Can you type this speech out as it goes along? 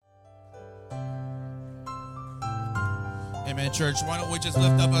Amen, church. Why don't we just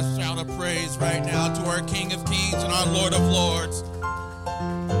lift up a shout of praise right now to our King of Kings and our Lord of Lords.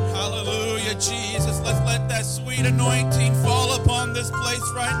 Hallelujah, Jesus. Let's let that sweet anointing fall upon this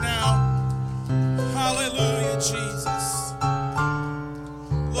place right now. Hallelujah, Jesus.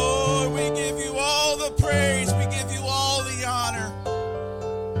 Lord, we give you all the praise. We give you all the honor.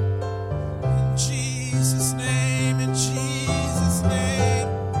 In Jesus' name, in Jesus' name.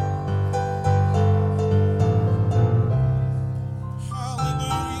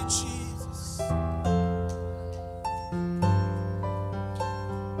 Hallelujah, Jesus.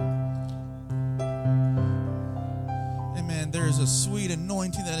 Amen. There is a sweet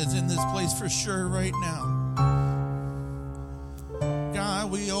anointing that is in this place for sure right now.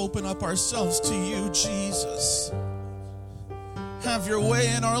 God, we open up ourselves to you, Jesus. Have your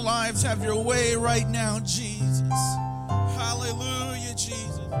way in our lives. Have your way right now, Jesus. Hallelujah,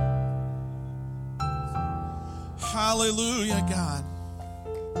 Jesus. Hallelujah, God.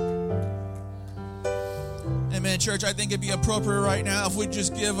 Amen, church. I think it'd be appropriate right now if we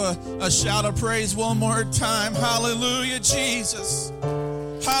just give a shout of praise one more time. Hallelujah, Jesus.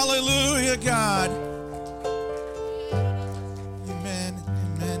 Hallelujah, God. Amen,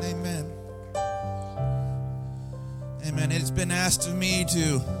 amen, amen. Amen. It's been asked of me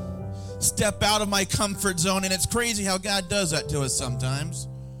to step out of my comfort zone, and it's crazy how God does that to us sometimes.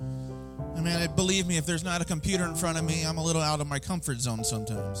 I mean, believe me, if there's not a computer in front of me, I'm a little out of my comfort zone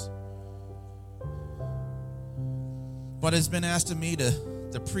sometimes. But it's been asked of me to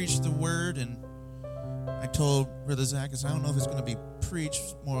preach the word, and I told Brother Zach, I don't know if it's going to be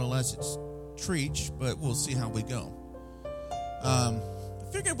preached, more or less it's treach, but we'll see how we go. I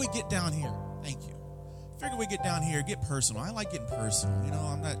figured we get down here. Thank you. Figured we get down here, get personal. I like getting personal. You know,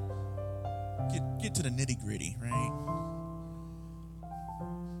 I'm not, get to the nitty gritty, right?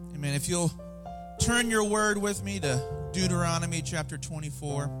 Amen. If you'll turn your word with me to Deuteronomy chapter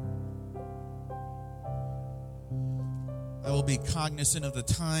 24. I will be cognizant of the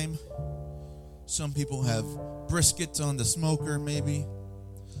time. Some people have briskets on the smoker, maybe.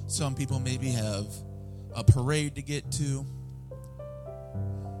 Some people maybe have a parade to get to.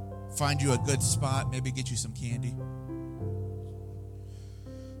 Find you a good spot, maybe get you some candy.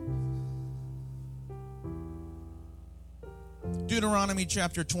 Deuteronomy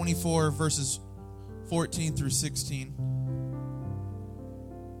chapter 24, verses 14 through 16.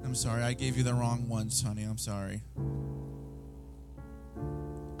 I'm sorry, I gave you the wrong ones, honey. I'm sorry.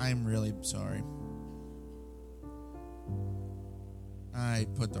 I'm really sorry. I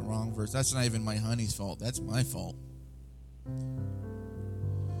put the wrong verse. That's not even my honey's fault. That's my fault.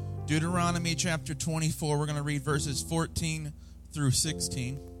 Deuteronomy chapter 24. We're going to read verses 14 through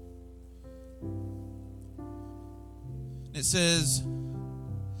 16. It says,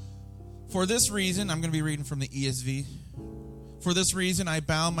 "For this reason," I'm going to be reading from the ESV. "For this reason I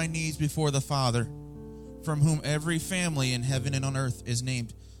bow my knees before the Father, from whom every family in heaven and on earth is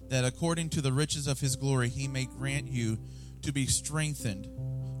named, that according to the riches of his glory he may grant you to be strengthened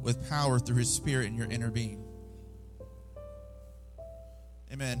with power through his Spirit in your inner being."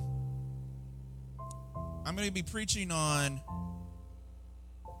 Amen. I'm going to be preaching on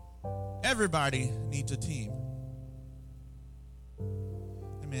everybody needs a team.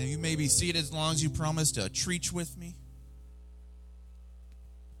 Amen. You may be seated as long as you promise to treach with me.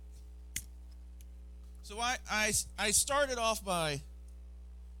 So I started off by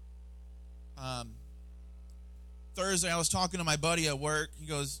Thursday. I was talking to my buddy at work. He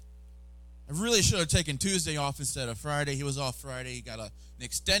goes, "I really should have taken Tuesday off instead of Friday." He was off Friday. He got an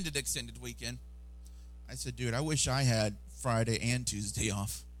extended weekend. I said, "Dude, I wish I had Friday and Tuesday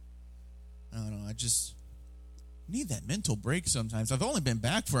off." I don't know. I just need that mental break sometimes. I've only been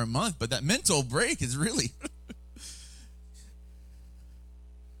back for a month, but that mental break is really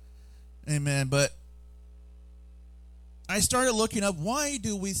Amen. But I started looking up, why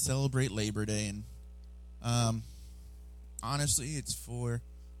do we celebrate Labor Day? And honestly, it's for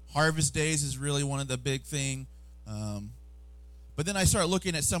Harvest Days is really one of the big thing. But then I started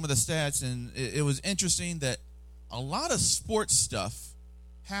looking at some of the stats, and it was interesting that a lot of sports stuff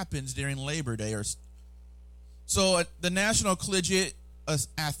happens during Labor Day. So at the National Collegiate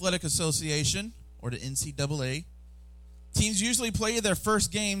Athletic Association, or the NCAA, teams usually play their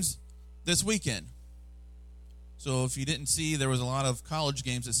first games this weekend. So if you didn't see, there was a lot of college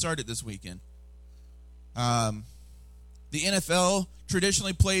games that started this weekend. The NFL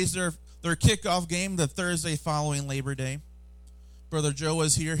traditionally plays their kickoff game the Thursday following Labor Day. Brother Joe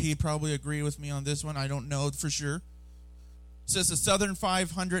was here. He'd probably agree with me on this one. I don't know for sure. It says the Southern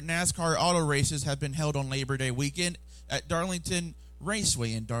 500 NASCAR auto races have been held on Labor Day weekend at Darlington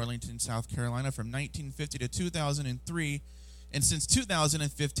Raceway in Darlington, South Carolina from 1950 to 2003, and since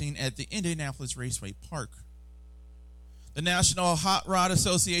 2015 at the Indianapolis Raceway Park. The National Hot Rod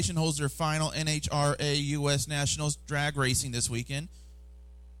Association holds their final NHRA U.S. Nationals drag racing this weekend.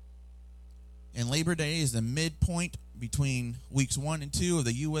 And Labor Day is the midpoint between weeks 1 and 2 of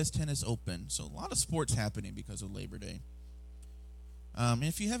the U.S. Tennis Open. So a lot of sports happening because of Labor Day. And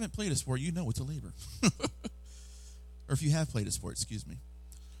if you haven't played a sport, you know it's a labor. Or if you have played a sport, excuse me.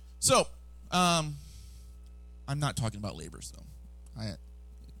 So, I'm not talking about labors, though.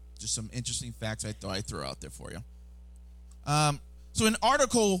 Just some interesting facts I thought I'd throw out there for you. So an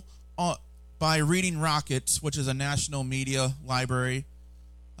article by Reading Rockets, which is a national media library,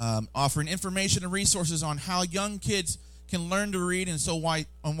 offering information and resources on how young kids can learn to read and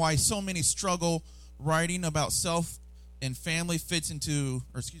why so many struggle. Writing about self and family fits into,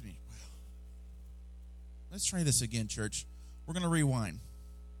 let's try this again, church. We're going to rewind.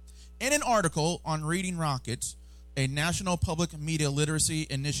 In an article on Reading Rockets, a national public media literacy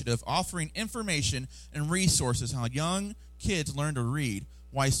initiative offering information and resources how young kids learn to read,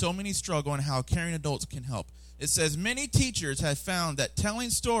 why so many struggle, and how caring adults can help. It says many teachers have found that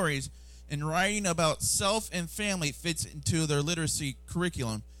telling stories and writing about self and family fits into their literacy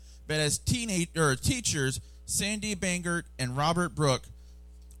curriculum. But as teachers, Sandy Bangert and Robert Brooke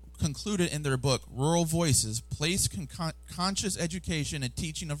concluded in their book, Rural Voices, Place Conscious Education and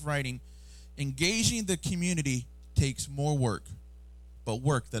Teaching of Writing, engaging the community takes more work, but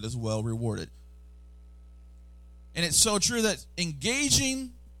work that is well rewarded. And it's so true that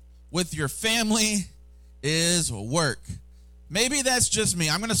engaging with your family is work. Maybe that's just me.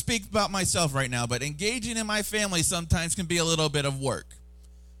 I'm going to speak about myself right now, but engaging in my family sometimes can be a little bit of work.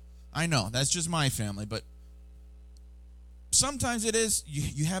 I know, that's just my family, but sometimes it is.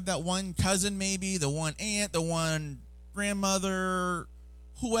 You have that one cousin maybe, the one aunt, the one grandmother,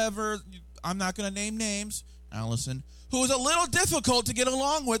 whoever, I'm not going to name names, Allison, who is a little difficult to get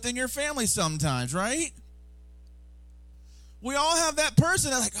along with in your family sometimes, right? We all have that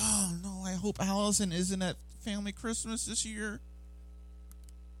person that's like, oh, no, I hope Allison isn't at family Christmas this year.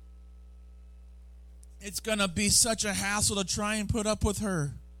 It's going to be such a hassle to try and put up with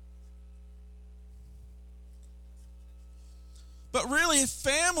her. But really,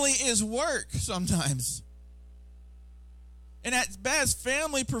 family is work sometimes. And at best,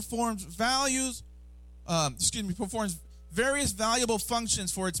 family performs various valuable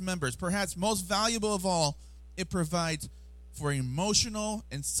functions for its members. Perhaps most valuable of all, it provides for emotional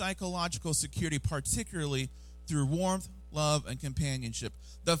and psychological security, particularly through warmth, love, and companionship.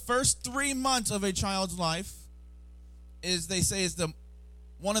 The first 3 months of a child's life is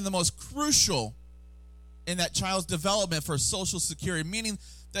one of the most crucial in that child's development for social security, meaning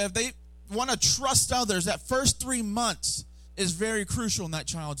that if they want to trust others, that first 3 months is very crucial in that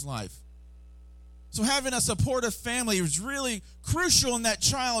child's life. So having a supportive family is really crucial in that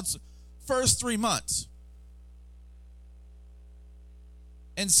child's first 3 months.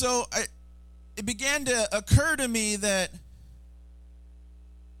 And so it began to occur to me that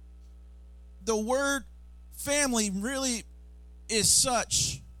the word family really is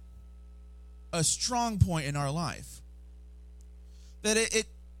such a strong point in our life. That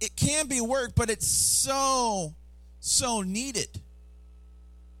it can be work, but it's so needed.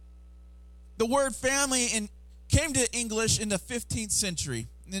 The word family came to English in the 15th century,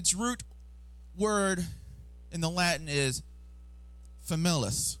 and its root word in the Latin is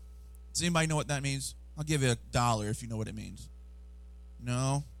familis. Does anybody know what that means? I'll give you $1 if you know what it means.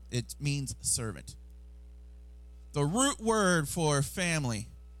 No, it means servant. The root word for family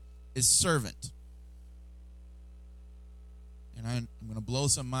is servant. And I'm going to blow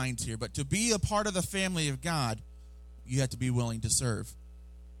some minds here, but to be a part of the family of God, you have to be willing to serve.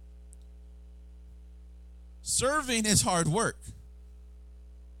 Serving is hard work.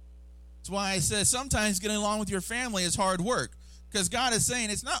 That's why I said sometimes getting along with your family is hard work, because God is saying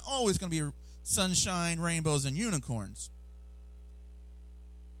it's not always going to be sunshine, rainbows, and unicorns.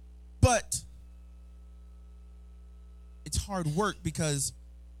 But it's hard work because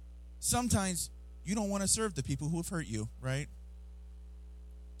sometimes you don't want to serve the people who have hurt you, right?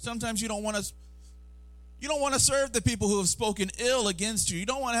 Sometimes you don't want to serve the people who have spoken ill against you. You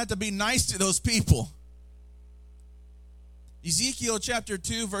don't want to have to be nice to those people. Ezekiel chapter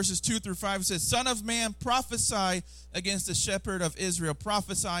 2, verses 2 through 5 says, Son of man, prophesy against the shepherd of Israel.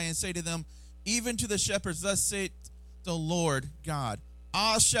 Prophesy and say to them, even to the shepherds, thus saith the Lord God.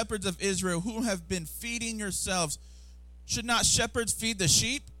 Ah, shepherds of Israel, who have been feeding yourselves, should not shepherds feed the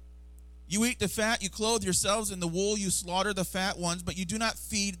sheep? You eat the fat, you clothe yourselves in the wool, you slaughter the fat ones, but you do not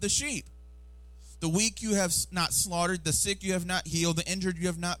feed the sheep. The weak you have not slaughtered, the sick you have not healed, the injured you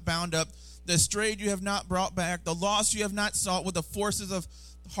have not bound up, the strayed you have not brought back, the lost you have not sought, with the forces of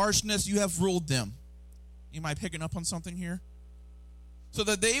harshness you have ruled them. Am I picking up on something here? So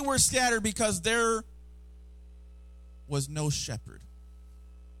that they were scattered because there was no shepherd.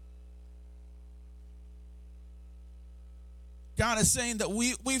 God is saying that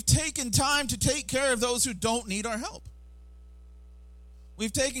we've taken time to take care of those who don't need our help.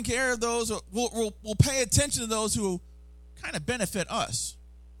 We've taken care of those, we'll pay attention to those who kind of benefit us,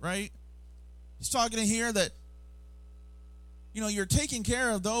 right? He's talking in here that, you're taking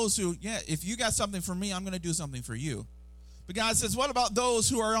care of those who, if you got something for me, I'm going to do something for you. But God says, what about those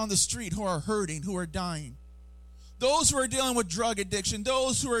who are on the street, who are hurting, who are dying? Those who are dealing with drug addiction,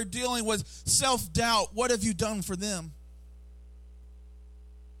 those who are dealing with self-doubt, what have you done for them?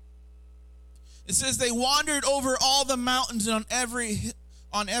 It says they wandered over all the mountains and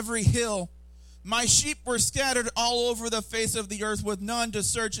on every hill. My sheep were scattered all over the face of the earth with none to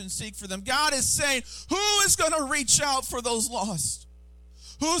search and seek for them. God is saying, who is going to reach out for those lost?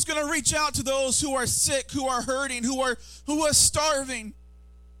 Who's going to reach out to those who are sick, who are hurting, who are starving?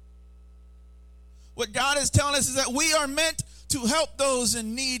 What God is telling us is that we are meant to help those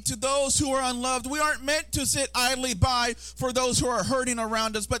in need, to those who are unloved. We aren't meant to sit idly by for those who are hurting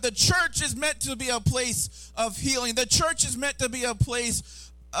around us, but the church is meant to be a place of healing. The church is meant to be a place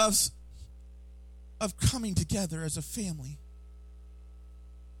of coming together as a family.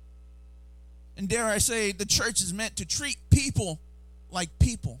 And dare I say, the church is meant to treat people like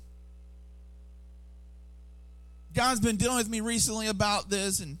people. God's been dealing with me recently about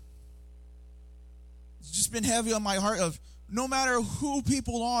this, and it's just been heavy on my heart of no matter who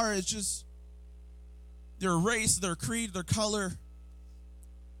people are, it's just their race, their creed, their color.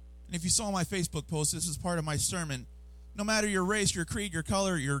 And if you saw my Facebook post, this is part of my sermon. No matter your race, your creed, your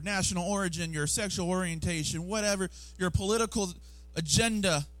color, your national origin, your sexual orientation, whatever, your political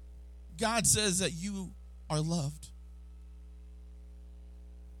agenda, God says that you are loved.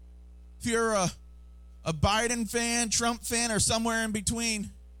 If you're a Biden fan, Trump fan, or somewhere in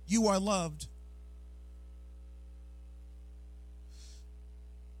between, you are loved.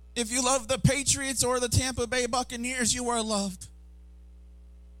 If you love the Patriots or the Tampa Bay Buccaneers, you are loved.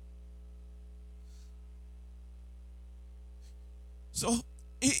 So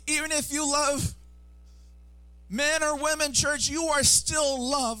even if you love men or women, church, you are still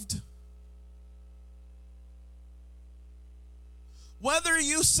loved. Whether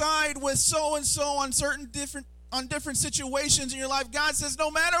you side with so-and-so on different situations in your life, God says no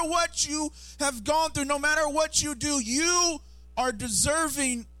matter what you have gone through, no matter what you do, you are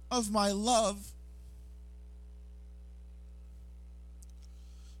deserving of my love.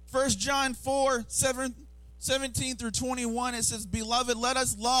 1 John 4:17 through 21, it says, Beloved, let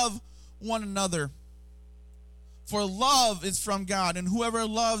us love one another. For love is from God, and whoever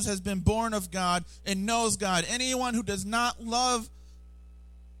loves has been born of God and knows God. Anyone who does not love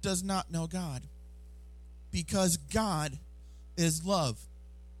does not know God, because God is love.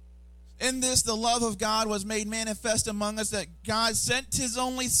 In this, the love of God was made manifest among us, that God sent his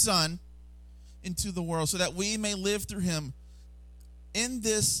only Son into the world so that we may live through him. In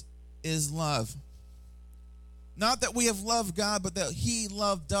this is love. Not that we have loved God, but that he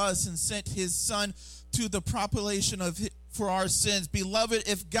loved us and sent his Son to the propitiation for our sins. Beloved,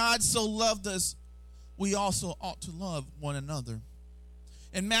 if God so loved us, we also ought to love one another.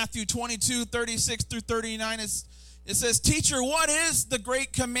 In Matthew 22:36 through 39, it says, Teacher, what is the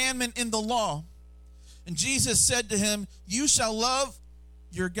great commandment in the law? And Jesus said to him, You shall love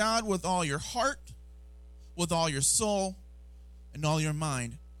your God with all your heart, with all your soul, and all your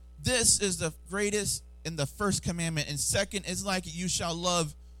mind. This is the greatest and the first commandment. And second is like it, you shall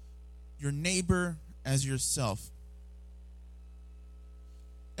love your neighbor as yourself.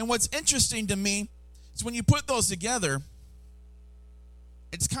 And what's interesting to me is when you put those together,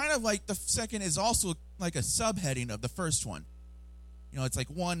 it's kind of like the second is also like a subheading of the first one. It's like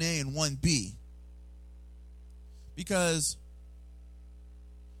 1A and 1B. Because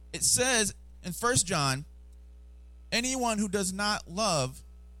it says in 1 John, anyone who does not love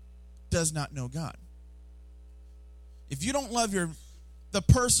does not know God. If you don't love the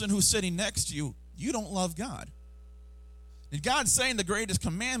person who's sitting next to you, you don't love God. And God's saying the greatest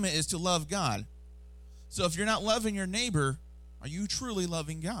commandment is to love God. So if you're not loving your neighbor, are you truly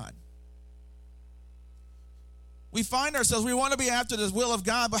loving God? We find ourselves, we want to be after the will of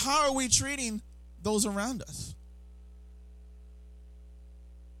God, but how are we treating those around us?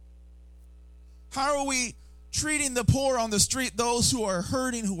 How are we treating the poor on the street, those who are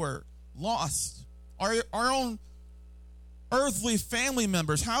hurting, who are lost? Our own earthly family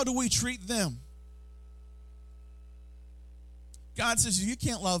members, how do we treat them? God says, if you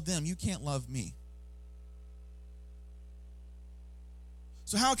can't love them, you can't love me.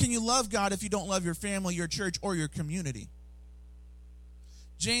 So how can you love God if you don't love your family, your church, or your community?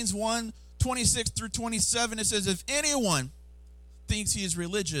 James 1:26-27, it says, if anyone thinks he is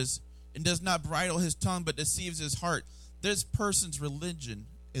religious and does not bridle his tongue but deceives his heart, this person's religion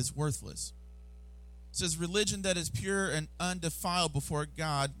is worthless. It says, religion that is pure and undefiled before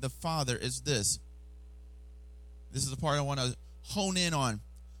God the Father is this. This is the part I want to hone in on.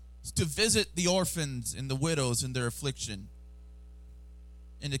 It's to visit the orphans and the widows in their affliction,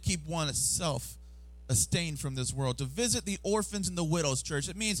 and to keep oneself abstained from this world. To visit the orphans and the widows, church.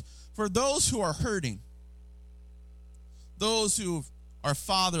 It means for those who are hurting, those who are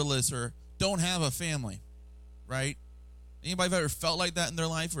fatherless or don't have a family, right? Anybody ever felt like that in their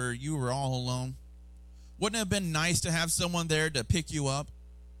life where you were all alone? Wouldn't it have been nice to have someone there to pick you up?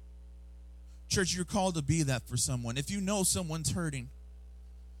 Church, you're called to be that for someone. If you know someone's hurting,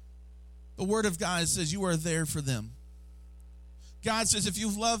 the Word of God says you are there for them. God says, if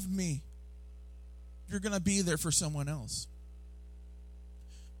you love me, you're going to be there for someone else.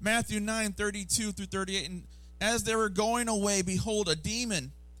 Matthew 9:32-38, and as they were going away, behold, a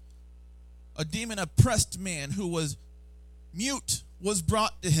demon-oppressed man who was mute was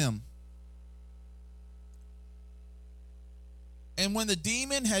brought to him. And when the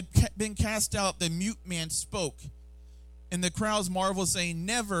demon had been cast out, the mute man spoke. And the crowds marveled, saying,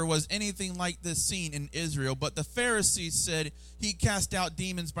 never was anything like this seen in Israel. But the Pharisees said, he cast out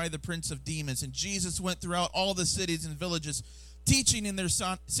demons by the prince of demons. And Jesus went throughout all the cities and villages, teaching in their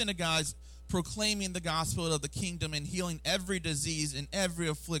synagogues, proclaiming the gospel of the kingdom, and healing every disease and every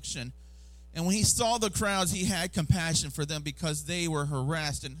affliction. And when he saw the crowds, he had compassion for them, because they were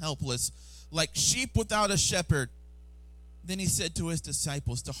harassed and helpless, like sheep without a shepherd. Then he said to his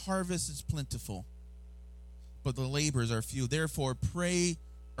disciples, the harvest is plentiful, but the laborers are few. Therefore, pray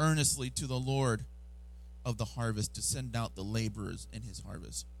earnestly to the Lord of the harvest to send out the laborers in his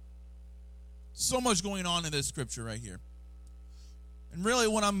harvest. So much going on in this scripture right here. And really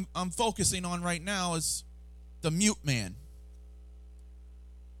what I'm focusing on right now is the mute man.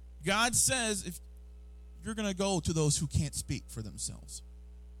 God says, if you're going to go to those who can't speak for themselves,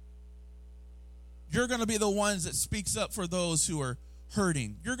 you're going to be the ones that speaks up for those who are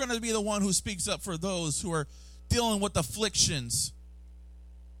hurting. You're going to be the one who speaks up for those who are dealing with afflictions.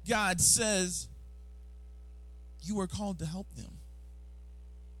 God says you are called to help them.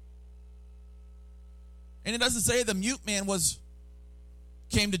 And it doesn't say the mute man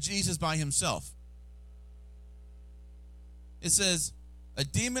came to Jesus by himself. It says a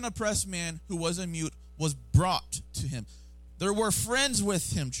demon-oppressed man who was a mute was brought to him. There were friends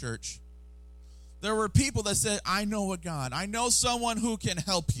with him, church. There were people that said, I know a God. I know someone who can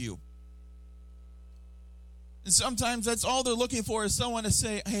help you. And sometimes that's all they're looking for, is someone to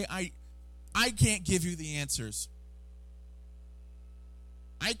say, hey, I can't give you the answers.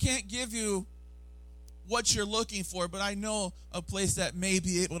 I can't give you what you're looking for, but I know a place that may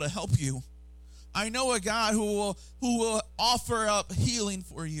be able to help you. I know a God who will offer up healing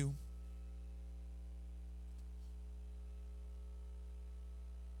for you.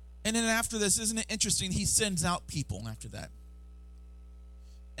 And then after this, isn't it interesting? He sends out people after that.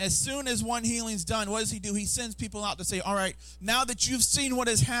 As soon as one healing's done, what does he do? He sends people out to say, all right, now that you've seen what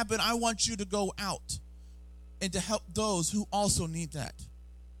has happened, I want you to go out and to help those who also need that.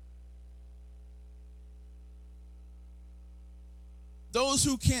 Those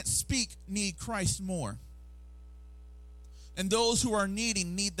who can't speak need Christ more. And those who are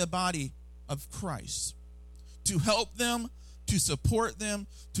needing need the body of Christ to help them, to support them,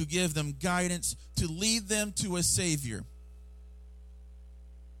 to give them guidance, to lead them to a Savior.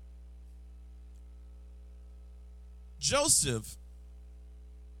 Joseph,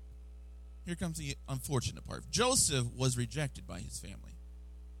 here comes the unfortunate part. Joseph was rejected by his family.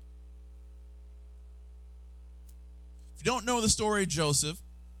 If you don't know the story of Joseph,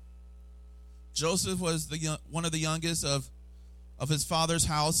 Joseph was one of the youngest of his father's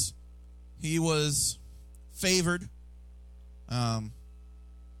house. He was favored. And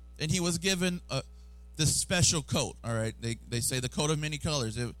he was given this special coat, all right? They say the coat of many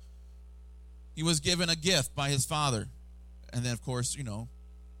colors. He was given a gift by his father. And then, of course,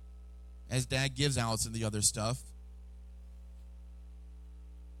 as dad gives Alice and the other stuff,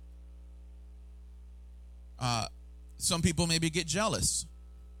 some people maybe get jealous.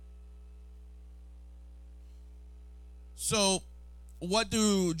 So what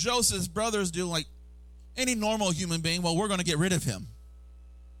do Joseph's brothers do? Like any normal human being, well, we're going to get rid of him.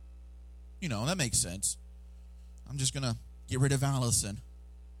 That makes sense. I'm just going to get rid of Allison.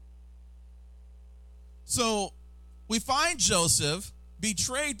 So we find Joseph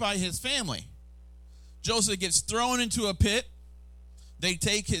betrayed by his family. Joseph gets thrown into a pit. They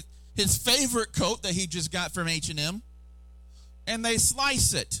take his favorite coat that he just got from H&M, and they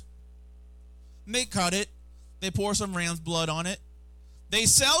slice it. And they cut it. They pour some ram's blood on it. They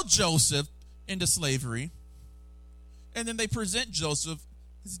sell Joseph into slavery. And then they present Joseph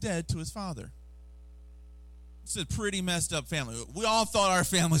as dead to his father. It's a pretty messed up family. We all thought our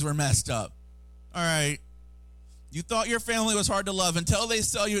families were messed up. All right. You thought your family was hard to love until they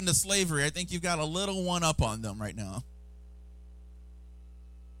sell you into slavery. I think you've got a little one up on them right now.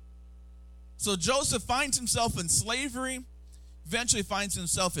 So Joseph finds himself in slavery, eventually finds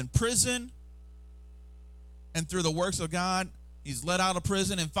himself in prison, and through the works of God, he's let out of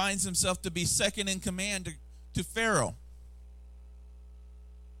prison and finds himself to be second in command to Pharaoh.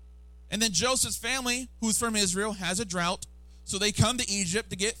 And then Joseph's family, who's from Israel, has a drought, so they come to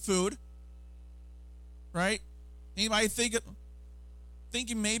Egypt to get food. Right? Anybody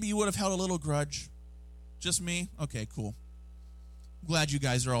thinking maybe you would have held a little grudge? Just me? Okay, cool. I'm glad you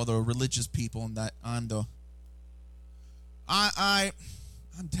guys are all the religious people and that I'm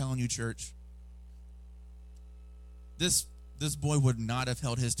telling you, church. This boy would not have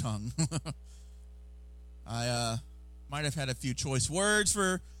held his tongue. I might have had a few choice words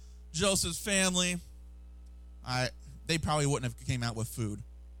for Joseph's family. They probably wouldn't have came out with food.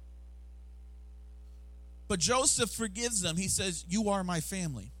 But Joseph forgives them. He says, "You are my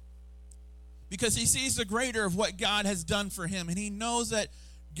family." Because he sees the greater of what God has done for him. And he knows that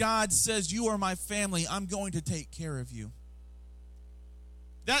God says, "You are my family. I'm going to take care of you."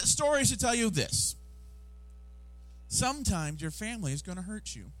 That story should tell you this. Sometimes your family is going to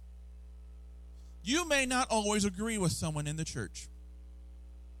hurt you. You may not always agree with someone in the church.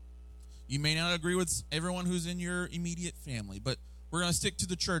 You may not agree with everyone who's in your immediate family, but we're going to stick to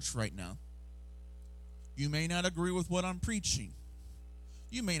the church right now. You may not agree with what I'm preaching.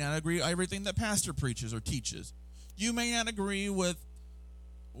 You may not agree with everything that pastor preaches or teaches. You may not agree with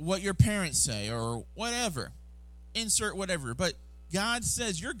what your parents say or whatever. Insert whatever. But God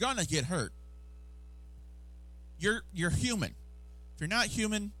says you're going to get hurt. You're human. If you're not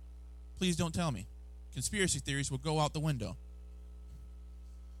human, please don't tell me. Conspiracy theories will go out the window.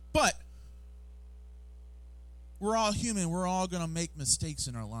 But we're all human. We're all going to make mistakes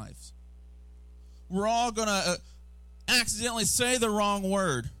in our lives. We're all going to accidentally say the wrong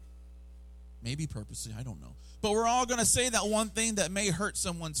word. Maybe purposely, I don't know. But we're all going to say that one thing that may hurt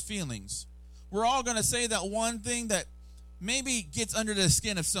someone's feelings. We're all going to say that one thing that maybe gets under the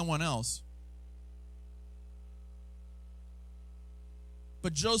skin of someone else.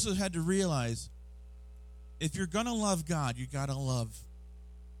 But Joseph had to realize, if you're going to love God, you got to love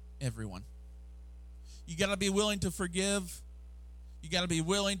everyone. You got to be willing to forgive. You got to be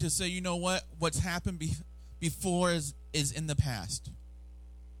willing to say, you know what? What's happened before is in the past.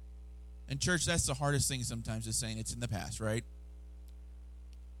 And church, that's the hardest thing sometimes, is saying it's in the past, right?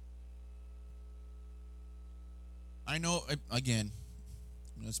 I know, again,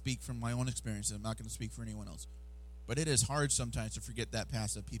 I'm going to speak from my own experience. I'm not going to speak for anyone else. But it is hard sometimes to forget that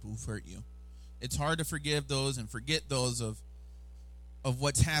past of people who've hurt you. It's hard to forgive those and forget those of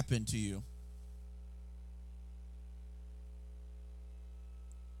what's happened to you.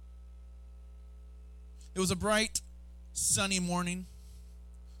 It was a bright, sunny morning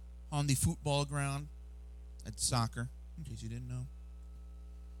on the football ground at soccer, in case you didn't know.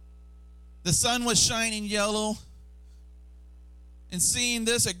 The sun was shining yellow, and seeing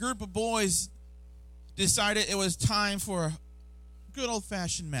this, a group of boys decided it was time for a good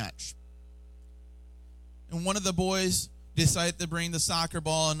old-fashioned match. And one of the boys decided to bring the soccer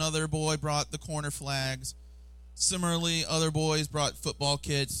ball. Another boy brought the corner flags. Similarly, other boys brought football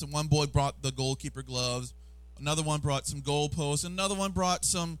kits. One boy brought the goalkeeper gloves. Another one brought some goalposts. Another one brought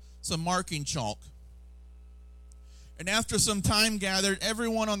some marking chalk. And after some time gathered,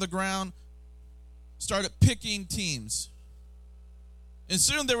 everyone on the ground started picking teams. And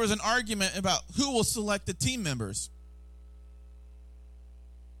soon there was an argument about who will select the team members.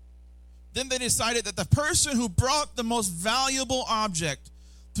 Then they decided that the person who brought the most valuable object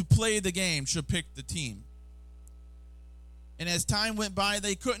to play the game should pick the team. And as time went by,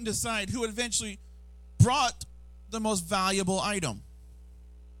 they couldn't decide who eventually brought the most valuable item.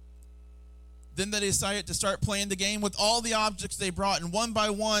 Then they decided to start playing the game with all the objects they brought, and one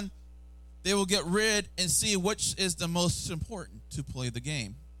by one, they will get rid and see which is the most important to play the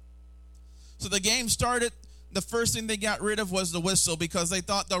game. So the game started. The first thing they got rid of was the whistle, because they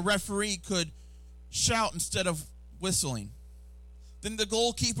thought the referee could shout instead of whistling. Then the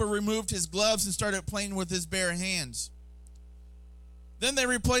goalkeeper removed his gloves and started playing with his bare hands. Then they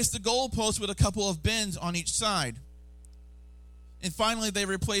replaced the goalpost with a couple of bins on each side. And finally, they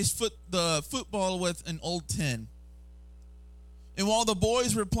replaced the football with an old tin. And while the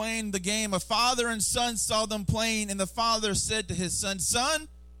boys were playing the game, a father and son saw them playing, and the father said to his son, "Son,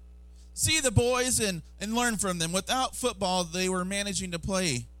 see the boys and learn from them. Without football, they were managing to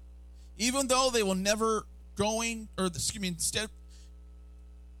play. Even though they were never going,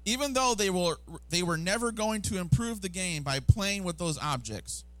 even though they were never going to improve the game by playing with those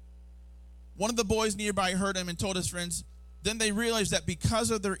objects." One of the boys nearby heard him and told his friends. Then they realized that because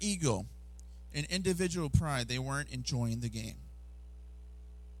of their ego and individual pride, they weren't enjoying the game.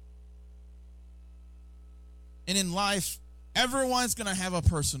 And in life, everyone's going to have a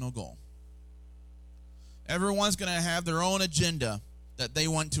personal goal. Everyone's going to have their own agenda that they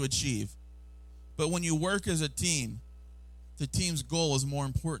want to achieve. But when you work as a team, the team's goal is more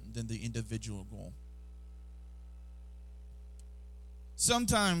important than the individual goal.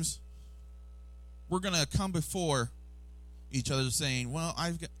 Sometimes we're going to come before each other saying, well,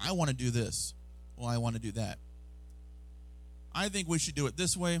 I want to do this. Well, I want to do that. I think we should do it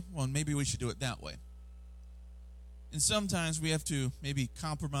this way. Well, maybe we should do it that way. And sometimes we have to maybe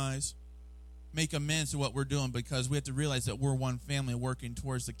compromise, make amends to what we're doing, because we have to realize that we're one family working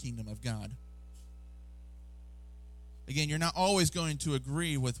towards the kingdom of God. Again, you're not always going to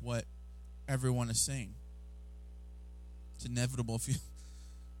agree with what everyone is saying. It's inevitable.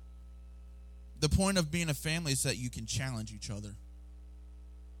 The point of being a family is that you can challenge each other.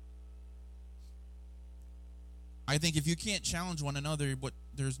 I think if you can't challenge one another,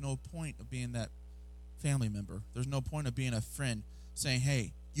 there's no point of being that family member. There's no point of being a friend saying,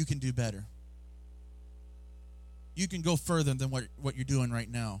 hey, you can do better. You can go further than what you're doing right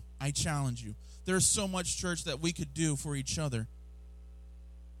now. I challenge you. There's so much, church, that we could do for each other.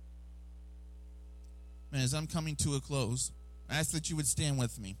 Man, as I'm coming to a close, I ask that you would stand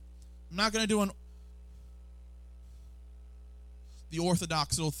with me. I'm not going to do the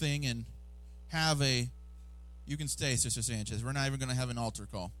orthodoxal thing and have you can stay, Sister Sanchez. We're not even going to have an altar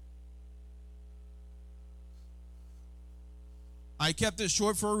call. I kept it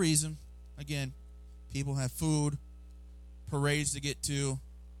short for a reason. Again, people have food, parades to get to,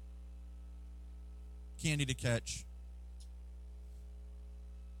 candy to catch.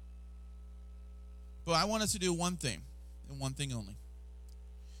 But I want us to do one thing, and one thing only.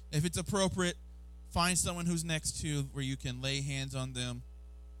 If it's appropriate, find someone who's next to you where you can lay hands on them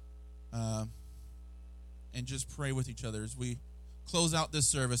and just pray with each other. As we close out this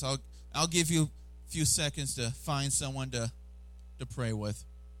service, I'll give you a few seconds to find someone to pray with.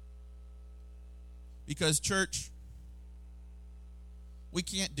 Because, church, we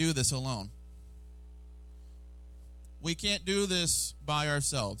can't do this alone. We can't do this by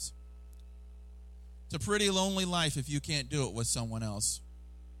ourselves. It's a pretty lonely life if you can't do it with someone else.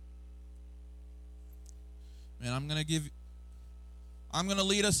 Man, I'm going to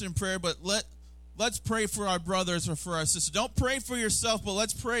lead us in prayer, but let's pray for our brothers or for our sisters. Don't pray for yourself, but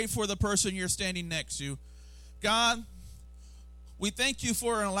let's pray for the person you're standing next to. God, we thank you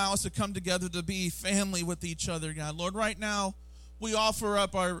for allowing us to come together to be family with each other, God. Lord, right now, we offer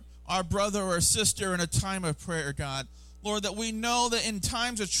up our brother or sister in a time of prayer, God. Lord, that we know that in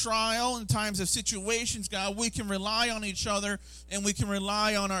times of trial, in times of situations, God, we can rely on each other and we can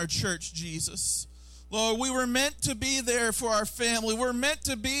rely on our church, Jesus. Lord, we were meant to be there for our family. We're meant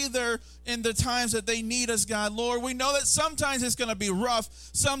to be there in the times that they need us, God. Lord, we know that sometimes it's going to be rough.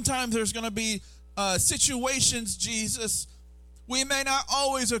 Sometimes there's going to be situations, Jesus. We may not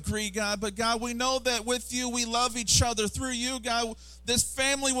always agree, God, but God, we know that with you, we love each other. Through you, God, this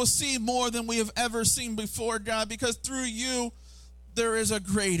family will see more than we have ever seen before, God, because through you, there is a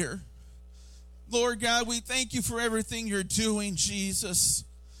greater. Lord God, we thank you for everything you're doing, Jesus.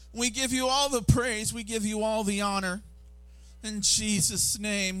 We give you all the praise. We give you all the honor. In Jesus'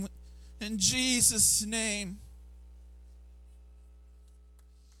 name. In Jesus' name.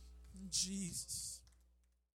 In Jesus.